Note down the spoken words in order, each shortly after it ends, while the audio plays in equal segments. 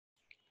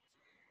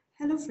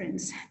Hello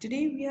friends,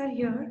 today we are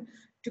here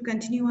to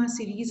continue our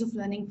series of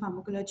learning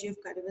pharmacology of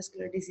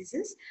cardiovascular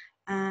diseases,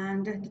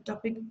 and the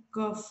topic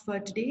of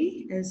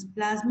today is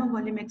plasma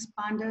volume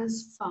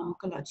expanders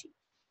pharmacology.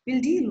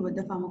 We'll deal with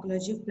the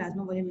pharmacology of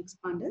plasma volume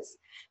expanders,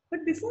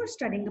 but before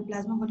studying the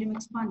plasma volume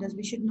expanders,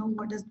 we should know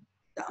what is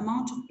the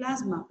amount of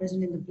plasma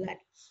present in the blood.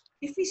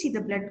 If we see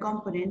the blood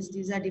components,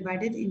 these are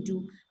divided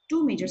into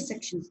two major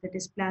sections, that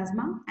is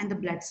plasma and the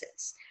blood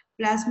cells.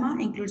 Plasma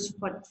includes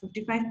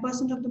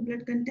 55% of the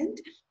blood content,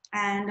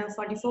 and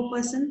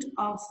 44%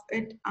 of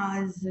it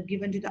is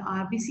given to the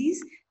RBCs,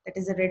 that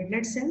is the red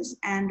blood cells,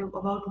 and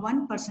about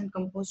 1%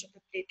 composed of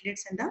the platelets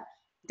and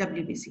the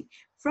WBC.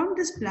 From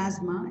this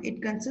plasma,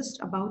 it consists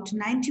about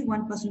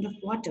 91% of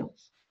water,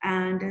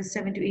 and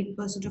 7 to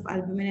 8% of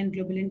albumin and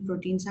globulin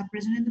proteins are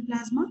present in the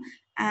plasma,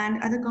 and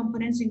other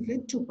components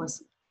include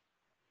 2%.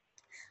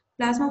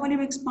 Plasma volume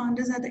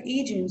expanders are the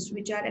agents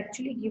which are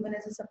actually given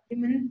as a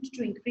supplement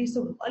to increase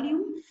the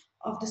volume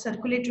of the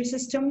circulatory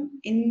system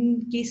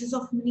in cases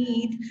of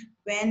need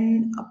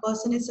when a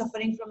person is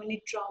suffering from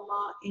any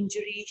trauma,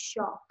 injury,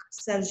 shock,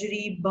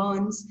 surgery,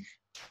 burns.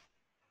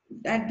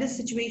 At these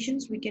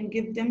situations, we can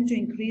give them to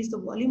increase the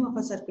volume of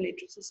a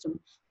circulatory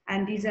system,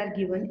 and these are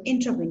given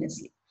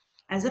intravenously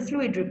as a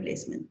fluid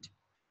replacement.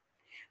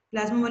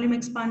 Plasma volume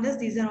expanders,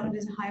 these are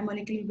always high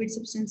molecular weight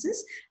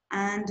substances,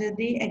 and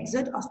they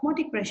exert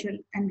osmotic pressure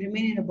and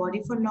remain in the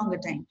body for longer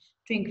time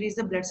to increase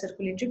the blood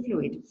circulatory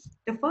fluid.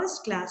 The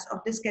first class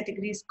of this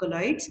category is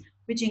colloids,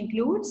 which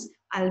includes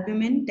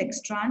albumin,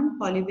 dextran,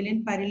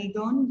 polyvalent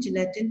paralytone,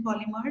 gelatin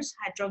polymers,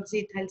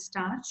 hydroxyethyl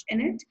starch in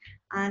it.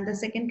 And the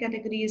second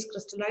category is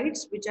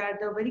crystalloids, which are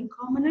the very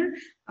commoner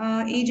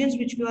agents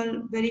which we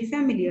are very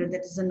familiar,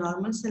 that is the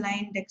normal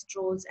saline,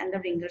 dextrose, and the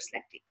Ringer's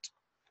lactate.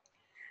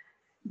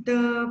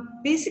 The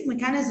basic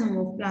mechanism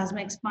of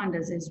plasma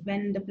expanders is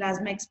when the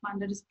plasma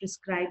expander is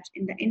prescribed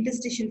in the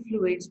interstitial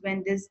fluids,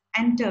 when this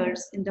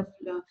enters in the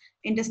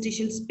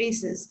interstitial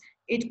spaces,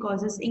 it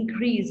causes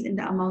increase in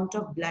the amount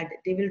of blood.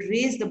 They will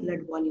raise the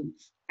blood volume.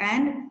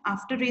 And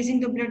after raising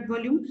the blood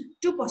volume,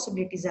 two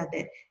possibilities are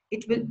there.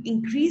 It will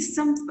increase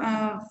some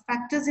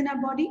factors in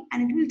our body,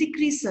 and it will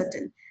decrease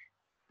certain.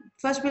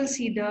 First, we'll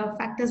see the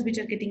factors which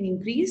are getting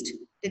increased.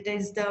 That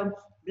is the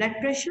blood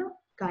pressure,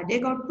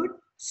 cardiac output,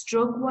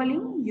 stroke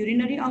volume,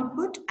 urinary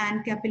output,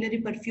 and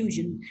capillary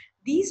perfusion.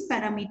 These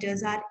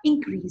parameters are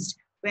increased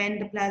when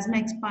the plasma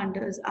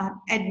expanders are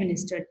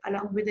administered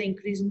along with the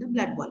increase in the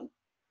blood volume.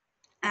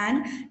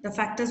 And the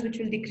factors which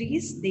will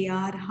decrease, they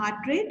are heart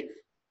rate,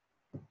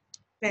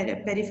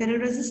 peripheral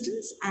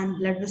resistance, and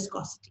blood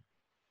viscosity.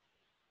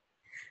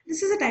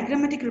 This is a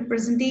diagrammatic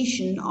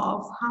representation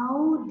of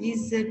how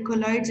these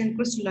colloids and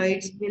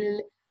crystalloids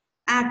will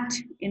act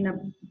in a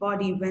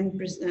body when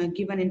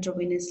given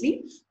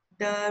intravenously.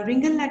 The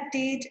Ringer's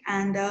lactate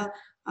and the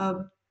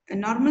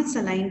normal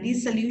saline,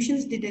 these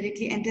solutions, they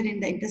directly enter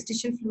in the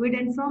interstitial fluid,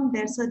 and from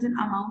there certain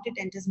amount it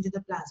enters into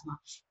the plasma,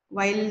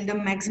 while the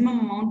maximum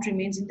amount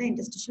remains in the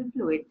interstitial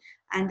fluid.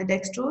 And the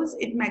dextrose,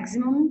 it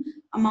maximum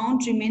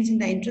amount remains in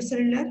the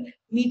intracellular,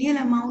 medial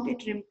amount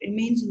it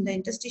remains in the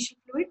interstitial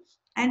fluid,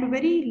 and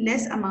very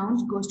less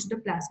amount goes to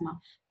the plasma.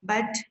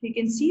 But we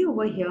can see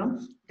over here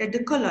that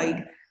the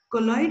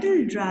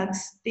colloidal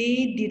drugs,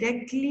 they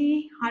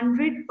directly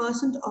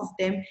 100% of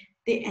them,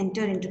 they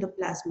enter into the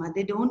plasma.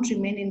 They don't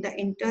remain in the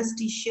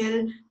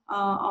interstitial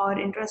or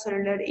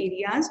intracellular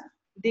areas.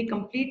 They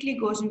completely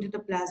goes into the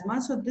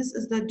plasma. So this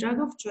is the drug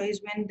of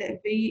choice when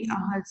we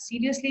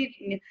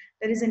seriously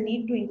there is a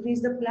need to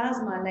increase the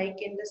plasma,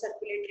 like in the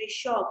circulatory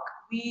shock.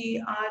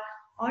 We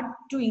ought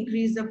to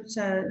increase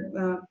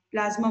the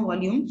plasma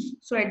volume.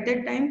 So at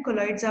that time,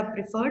 colloids are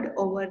preferred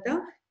over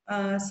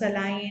the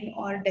saline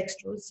or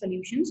dextrose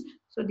solutions.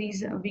 So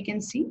these we can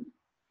see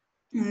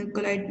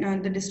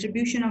the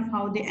distribution of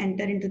how they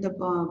enter into the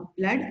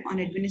blood on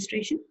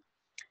administration.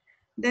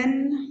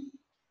 Then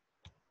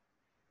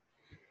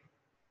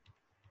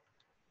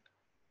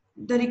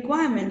the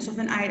requirements of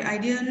an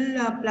ideal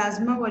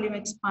plasma volume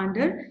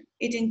expander,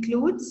 it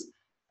includes,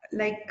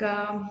 like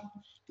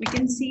we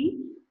can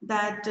see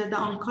that the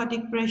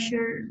oncotic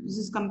pressure, this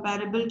is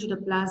comparable to the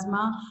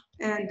plasma,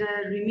 and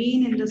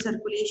remain in the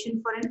circulation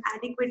for an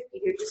adequate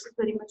period. This is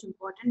very much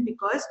important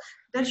because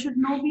there should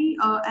not be,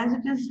 as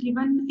it is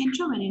given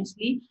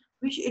intravenously,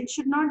 it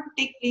should not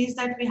take place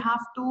that we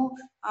have to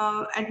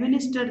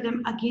administer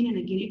them again and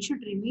again. It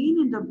should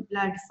remain in the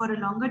blood for a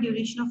longer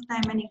duration of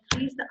time and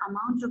increase the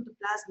amount of the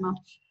plasma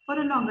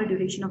for a longer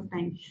duration of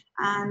time.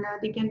 And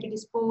they can be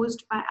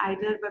disposed by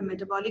either by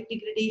metabolic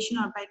degradation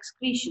or by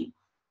excretion.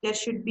 There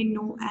should be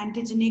no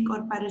antigenic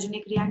or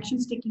pyrogenic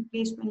reactions taking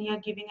place when you are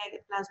giving a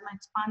plasma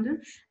expander,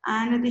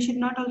 and they should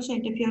not also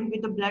interfere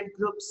with the blood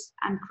groups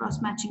and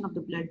cross-matching of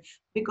the blood,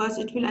 because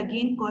it will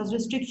again cause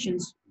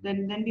restrictions.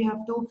 Then we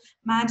have to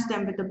match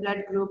them with the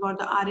blood group or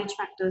the RH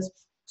factors.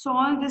 So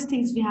all these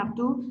things we have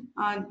to,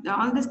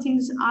 all these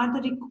things are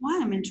the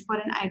requirement for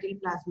an ideal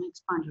plasma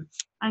expander,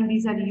 and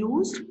these are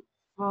used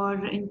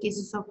for in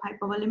cases of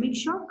hypovolemic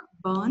shock,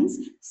 burns,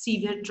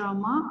 severe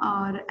trauma,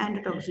 or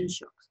endotoxin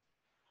shocks.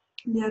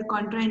 They are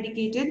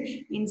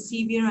contraindicated in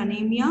severe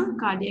anemia,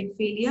 cardiac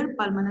failure,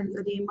 pulmonary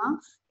edema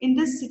in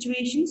these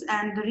situations,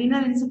 and the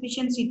renal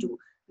insufficiency too.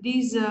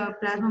 These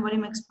plasma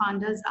volume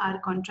expanders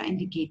are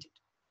contraindicated.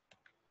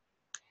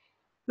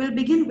 We'll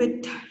begin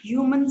with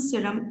human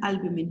serum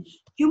albumin.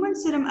 Human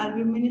serum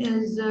albumin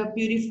is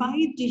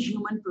purified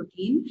human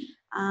protein,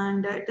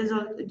 and it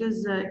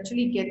is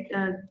actually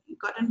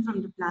gotten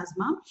from the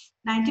plasma.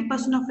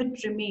 90% of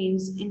it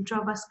remains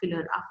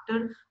intravascular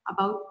after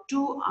about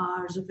 2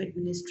 hours of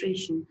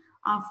administration.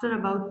 After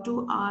about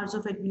 2 hours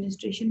of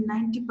administration,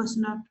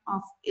 90%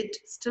 of it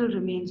still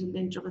remains in the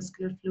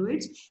intravascular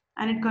fluids,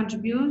 and it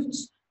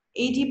contributes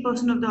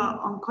 80% of the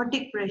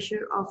oncotic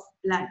pressure of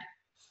blood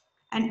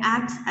and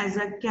acts as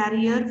a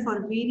carrier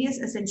for various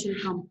essential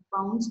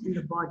compounds in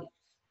the body.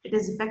 It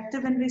is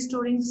effective in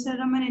restoring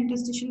serum and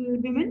interstitial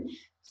albumin.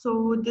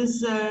 So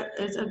this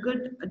is a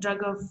good drug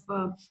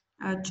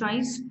of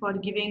choice for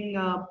giving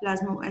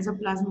plasma as a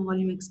plasma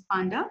volume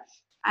expander,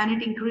 and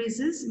it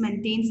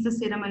maintains the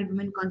serum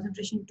albumin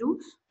concentration too,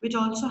 which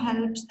also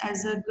helps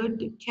as a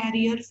good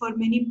carrier for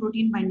many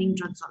protein binding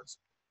drugs also.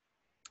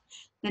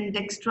 Then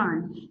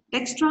Dextran.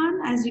 Dextran,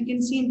 as you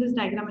can see in this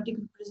diagrammatic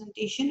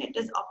representation, it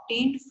is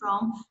obtained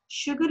from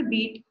sugar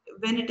beet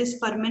when it is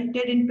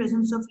fermented in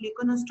presence of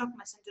leuconostoc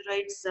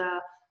mesenterides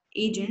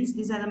agents.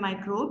 These are the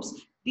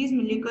microbes. These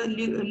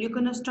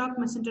leuconostoc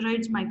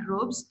mesenterides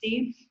microbes,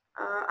 they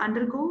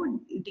undergo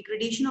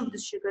degradation of the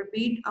sugar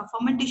beet,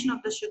 fermentation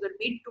of the sugar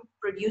beet to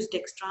produce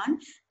dextran.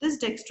 This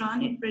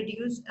dextran, it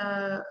produces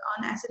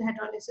on acid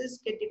hydrolysis,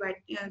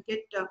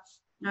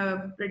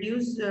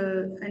 produce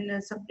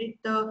and separate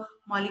the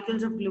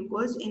molecules of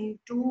glucose in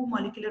two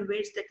molecular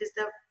weights, that is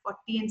the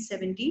 40 and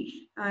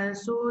 70.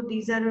 So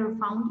these are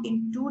found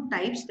in two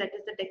types, that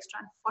is the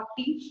dextran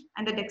 40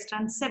 and the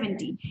dextran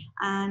 70.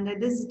 And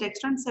this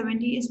dextran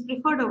 70 is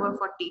preferred over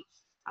 40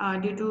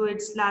 due to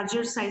its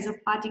larger size of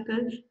particle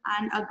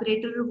and a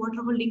greater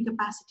water holding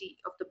capacity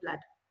of the blood.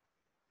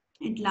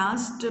 It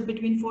lasts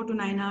between 4 to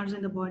 9 hours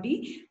in the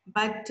body,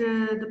 but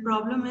the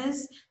problem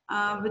is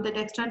with the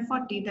Dextran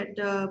 40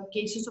 that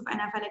cases of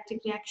anaphylactic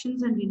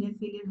reactions and renal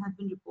failure have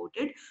been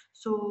reported.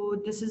 So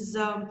this is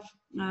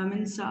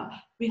means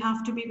we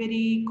have to be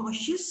very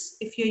cautious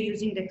if you're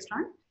using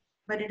Dextran,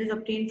 but it is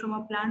obtained from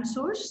a plant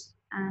source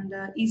and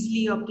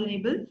easily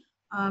obtainable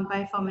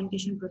by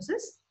fermentation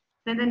process.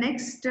 Then the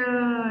next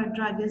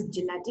drug is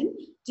gelatin.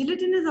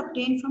 Gelatin is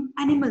obtained from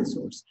animal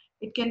source.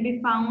 It can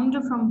be found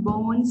from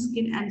bone,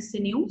 skin, and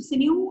sinew.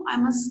 Sinew, I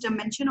must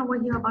mention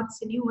over here about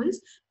sinew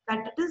is that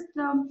it is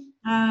the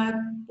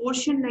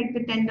portion like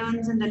the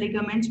tendons and the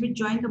ligaments which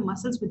join the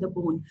muscles with the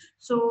bone.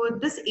 So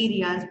this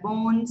areas,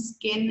 bone,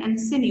 skin, and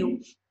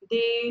sinew,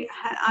 they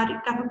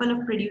are capable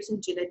of producing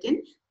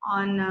gelatin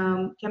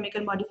on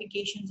chemical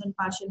modifications and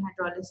partial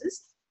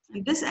hydrolysis.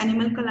 And this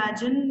animal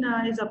collagen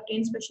is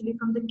obtained specially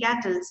from the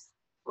cattle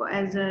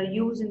as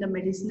use in the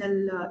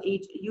medicinal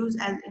use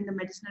as in the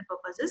medicinal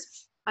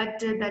purposes, but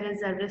there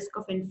is a risk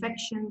of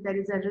infection, there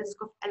is a risk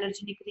of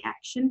allergenic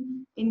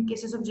reaction in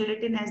cases of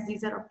gelatin, as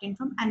these are obtained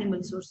from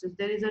animal sources.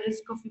 There is a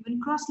risk of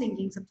even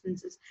cross-linking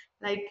substances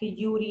like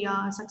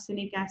urea,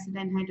 succinic acid,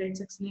 and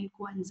hydroxyethyl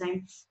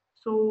coenzyme.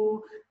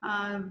 So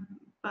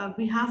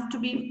we have to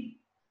be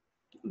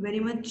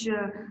very much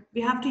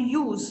we have to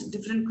use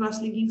different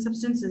cross-linking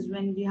substances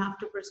when we have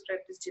to prescribe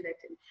this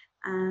gelatin,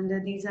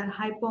 and these are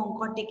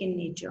hypo-oncotic in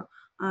nature,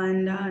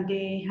 and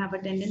they have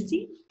a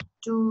tendency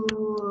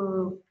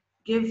to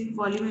give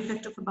volume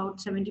effect of about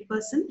 70%,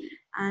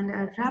 and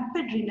a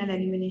rapid renal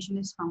elimination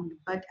is found.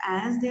 But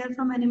as they are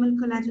from animal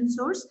collagen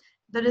source,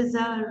 there is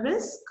a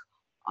risk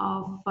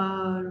of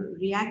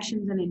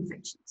reactions and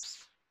infections.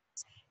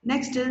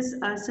 Next is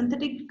a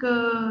synthetic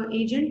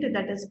agent,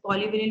 that is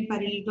Polyvariant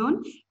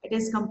Paralytone. It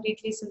is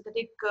completely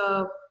synthetic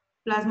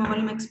plasma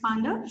volume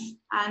expander,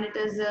 and it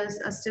is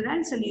a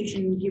sterile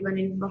solution given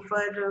in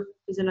buffer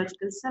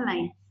physiological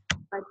saline,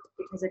 but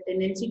it has a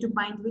tendency to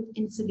bind with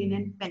insulin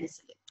and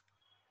penicillin.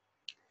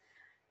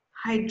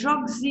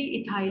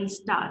 Hydroxyethyl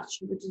starch,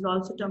 which is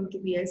also termed to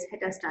be as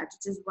HETA starch,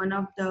 which is one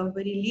of the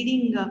very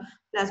leading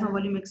plasma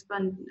volume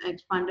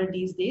expander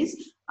these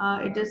days.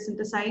 It is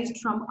synthesized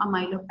from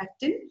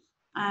amylopectin,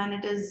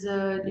 and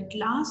it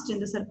lasts in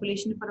the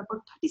circulation for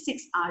about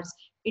 36 hours.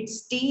 It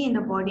stays in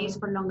the bodies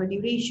for longer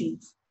duration,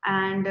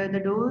 and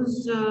the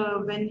dose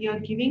when you're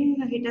giving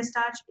HETA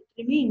starch,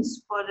 it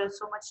remains for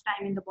so much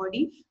time in the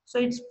body, so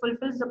it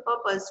fulfills the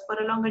purpose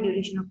for a longer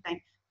duration of time.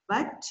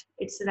 But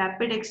its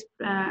rapid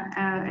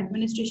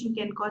administration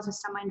can cause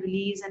histamine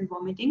release and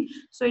vomiting,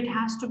 so it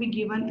has to be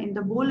given in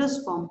the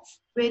bolus form.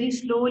 Very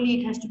slowly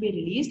it has to be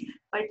released,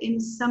 but in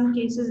some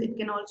cases it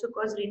can also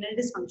cause renal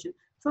dysfunction.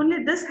 So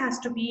only this has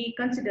to be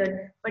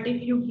considered. But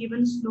if you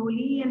given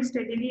slowly and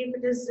steadily,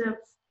 if it is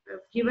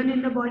given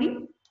in the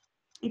body,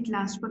 it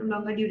lasts for a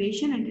longer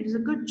duration, and it is a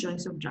good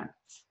choice of drug.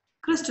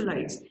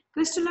 Crystalloids.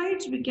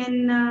 Crystalloids, we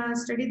can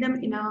study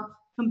them in a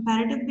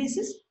comparative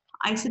basis.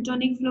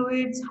 Isotonic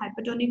fluids,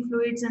 hypertonic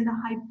fluids, and the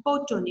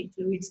hypotonic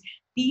fluids.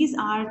 These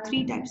are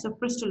three types of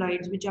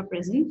crystalloids which are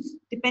present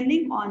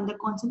depending on the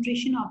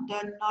concentration of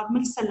the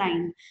normal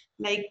saline.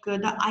 Like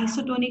the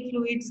isotonic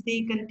fluids,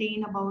 they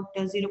contain about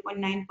 0.9%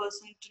 normal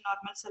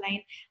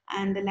saline,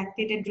 and the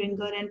lactated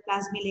ringer and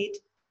plasmylate,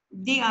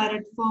 they are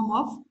a form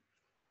of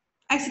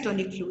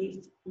isotonic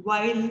fluids,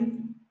 while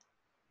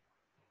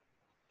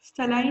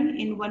saline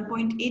in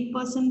 1.8%, 3%,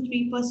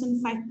 5%,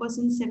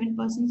 7%,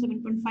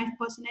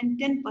 7.5%, and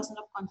 10%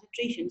 of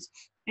concentrations.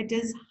 It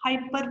is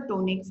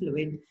hypertonic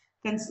fluid,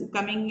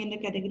 coming in the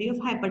category of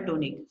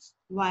hypertonic.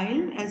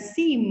 While a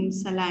seam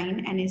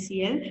saline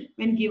NaCl,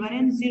 when given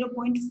in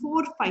 0.45%,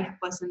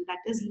 that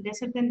is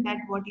lesser than that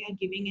what you are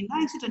giving in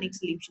the isotonic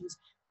solutions,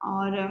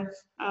 or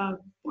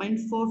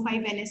 0.45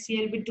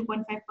 NaCl with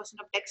 2.5%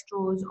 of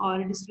dextrose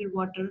or distilled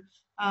water.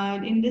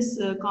 In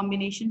this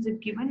combinations, if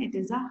given, it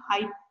is a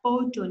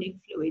hypotonic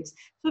fluids.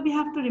 So we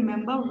have to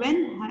remember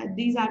when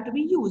these are to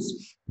be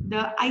used.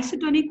 The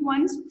isotonic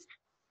ones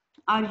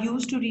are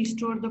used to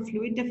restore the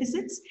fluid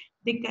deficits.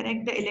 They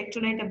correct the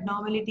electrolyte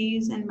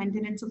abnormalities and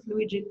maintenance of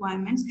fluid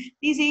requirements.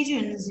 These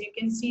agents, you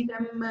can see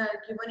them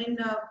given in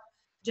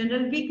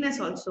general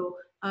weakness also.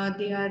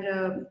 They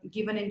are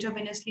given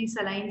intravenously.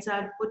 Salines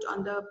are put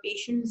on the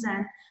patients,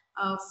 and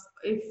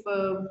if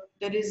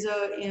there is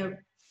a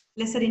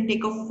lesser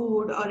intake of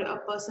food, or a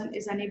person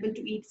is unable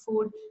to eat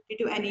food due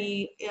to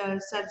any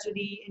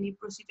surgery, any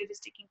procedure is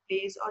taking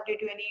place, or due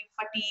to any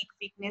fatigue,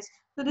 weakness,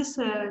 so this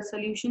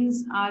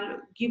solutions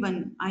are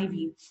given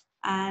IV.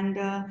 And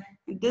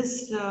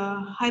this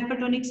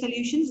hypertonic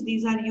solutions,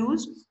 these are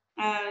used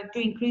to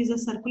increase the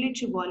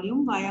circulatory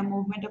volume via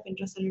movement of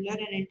intracellular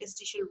and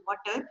interstitial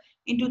water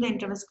into the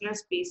intravascular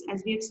space,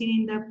 as we have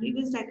seen in the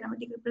previous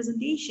diagrammatic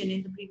representation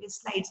in the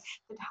previous slides,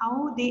 that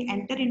how they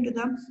enter into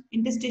the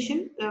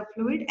interstitial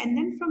fluid, and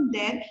then from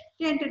there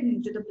they enter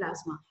into the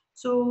plasma.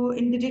 So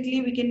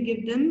indirectly we can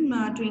give them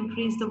to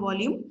increase the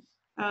volume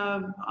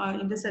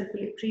in the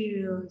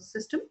circulatory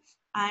system.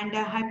 And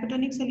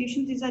hypertonic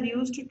solutions, these are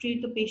used to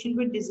treat the patient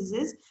with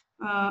diseases,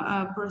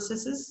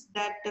 processes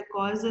that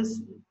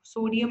causes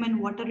sodium and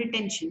water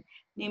retention,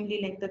 namely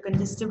like the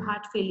congestive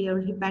heart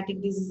failure,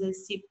 hepatic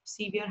diseases,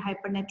 severe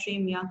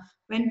hypernatremia.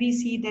 When we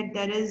see that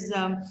there is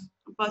a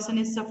person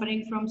is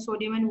suffering from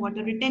sodium and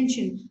water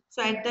retention,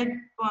 so at that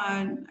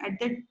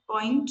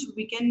point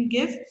we can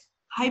give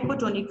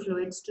hypotonic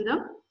fluids to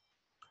the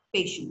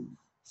patient.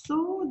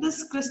 So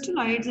this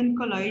crystalloids and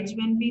colloids,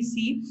 when we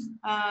see,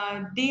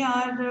 they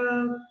are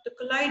the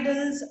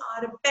colloidals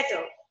are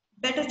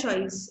better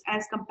choice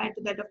as compared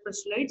to that of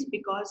crystalloids,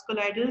 because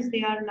colloidals,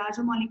 they are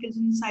larger molecules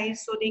in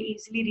size, so they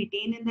easily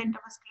retain in the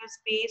intravascular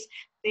space.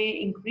 They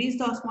increase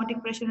the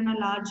osmotic pressure in a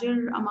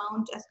larger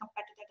amount as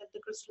compared to that of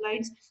the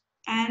crystalloids,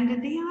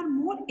 and they are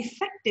more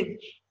effective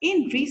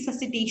in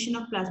resuscitation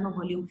of plasma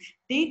volume.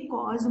 They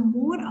cause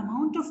more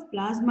amount of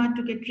plasma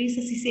to get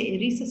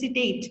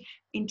resuscitate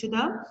into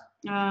the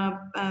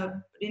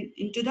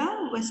into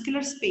the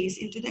vascular space,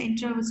 into the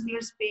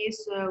intravascular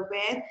space,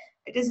 where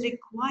it is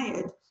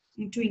required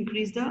to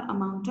increase the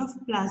amount of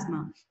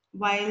plasma,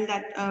 while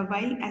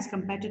as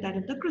compared to that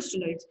of the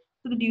crystalloids.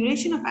 So the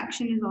duration of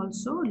action is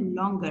also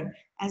longer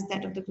as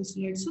that of the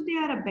crystalloids. So they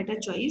are a better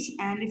choice.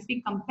 And if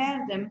we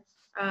compare them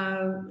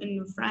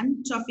in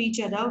front of each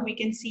other, we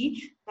can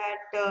see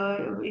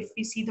that if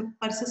we see the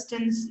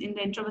persistence in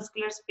the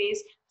intravascular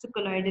space, so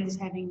colloidal is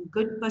having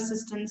good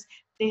persistence.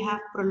 They have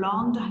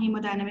prolonged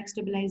hemodynamic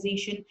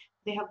stabilization.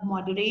 They have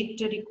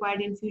moderate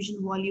required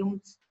infusion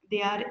volume.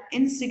 They are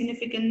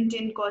insignificant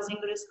in causing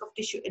risk of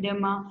tissue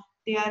edema.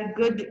 They are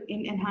good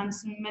in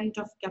enhancement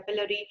of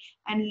capillary,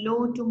 and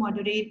low to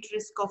moderate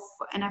risk of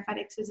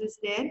anaphylaxis is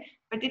there,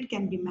 but it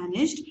can be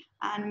managed.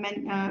 And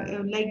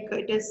like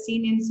it is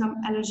seen in some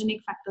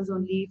allergenic factors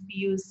only if we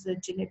use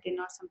gelatin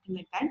or something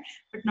like that,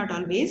 but not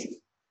always.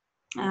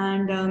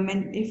 And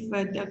if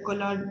the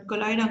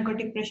colloid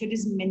oncotic pressure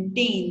is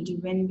maintained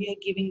when we are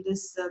giving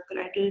this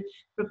colloidal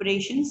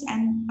preparations,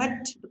 and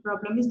but the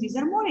problem is these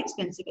are more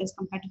expensive as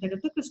compared to that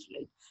of the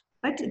crystalloid,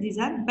 but these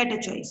are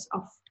better choice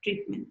of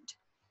treatment.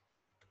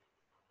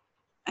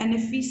 And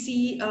if we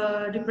see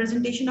a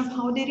representation of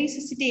how they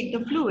resuscitate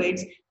the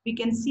fluids, we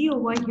can see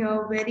over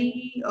here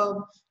very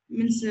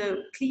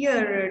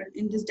clear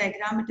in this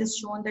diagram. It is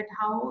shown that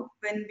how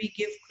when we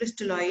give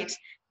crystalloids,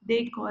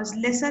 they cause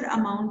lesser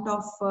amount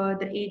of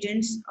the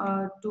agents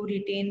to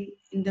retain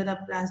in the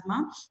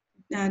plasma.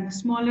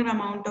 Smaller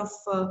amount of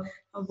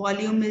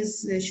volume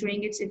is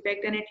showing its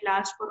effect, and it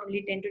lasts for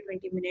only 10 to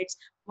 20 minutes.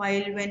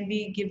 While when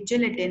we give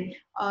gelatin,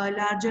 a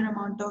larger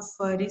amount of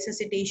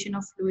resuscitation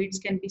of fluids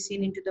can be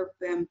seen into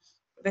the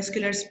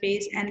vascular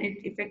space, and it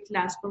effect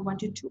lasts for 1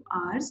 to 2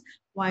 hours.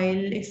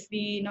 While if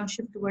we now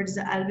shift towards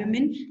the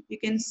albumin, you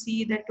can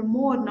see that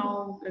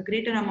a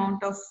greater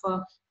amount of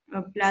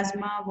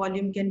plasma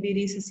volume can be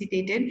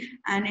resuscitated,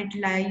 and it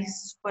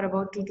lies for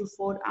about 2 to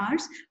 4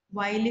 hours.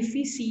 While if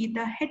we see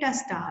the heta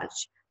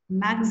starch,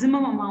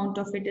 maximum amount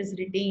of it is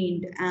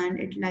retained, and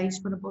it lies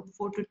for about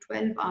 4 to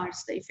 12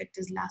 hours, the effect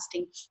is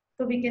lasting.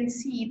 So we can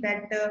see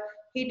that the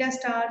heta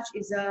starch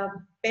is a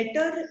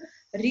better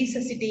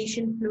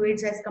resuscitation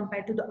fluids as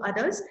compared to the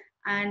others,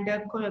 and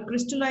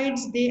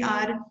crystalloids, they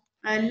are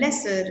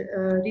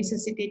lesser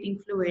resuscitating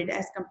fluid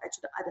as compared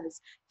to the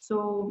others.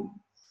 So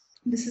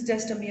this is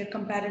just a mere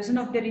comparison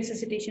of the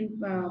resuscitation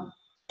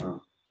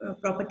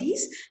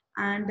properties.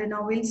 And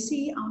now we'll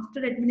see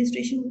after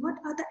administration what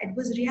are the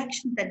adverse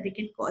reactions that they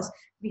can cause.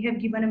 We have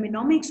given a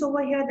mnemonics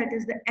over here, that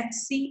is the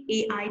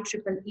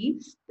FCAI-EE.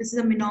 This is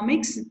a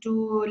mnemonics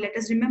to let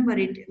us remember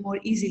it more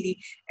easily.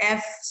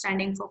 F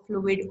standing for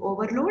fluid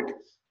overload,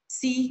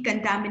 C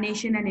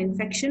contamination and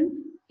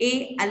infection,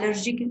 A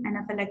allergic and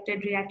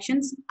anaphylactic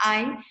reactions,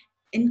 I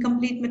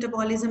incomplete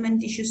metabolism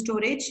and tissue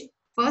storage,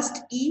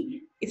 first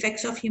E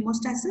effects of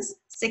hemostasis,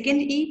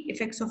 second E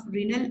effects of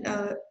renal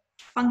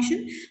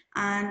function,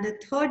 and the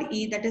third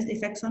E, that is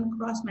effects on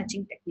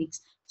cross-matching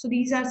techniques. So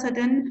these are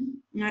certain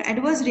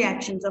adverse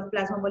reactions of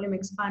plasma volume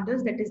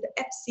expanders, that is the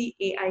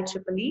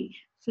FCAI-EE,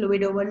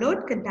 fluid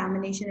overload,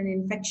 contamination and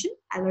infection,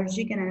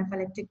 allergic and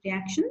anaphylactic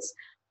reactions,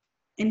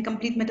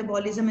 incomplete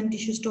metabolism and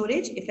tissue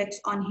storage,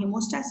 effects on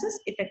hemostasis,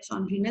 effects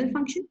on renal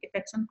function,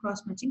 effects on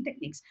cross-matching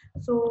techniques.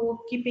 So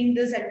keeping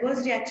these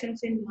adverse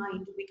reactions in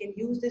mind, we can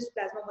use this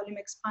plasma volume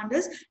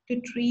expanders to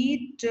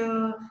treat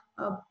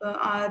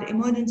our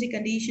emergency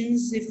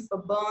conditions if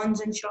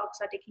burns and shocks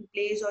are taking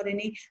place, or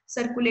any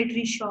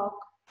circulatory shock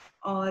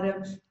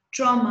or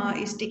trauma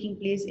is taking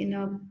place in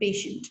a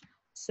patient.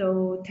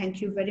 So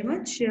thank you very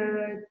much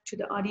to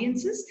the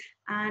audiences,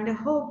 and I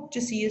hope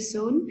to see you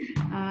soon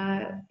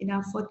in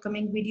our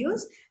forthcoming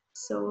videos.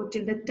 So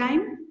till that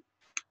time,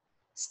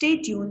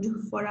 stay tuned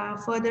for our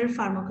further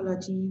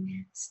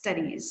pharmacology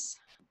studies.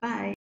 Bye.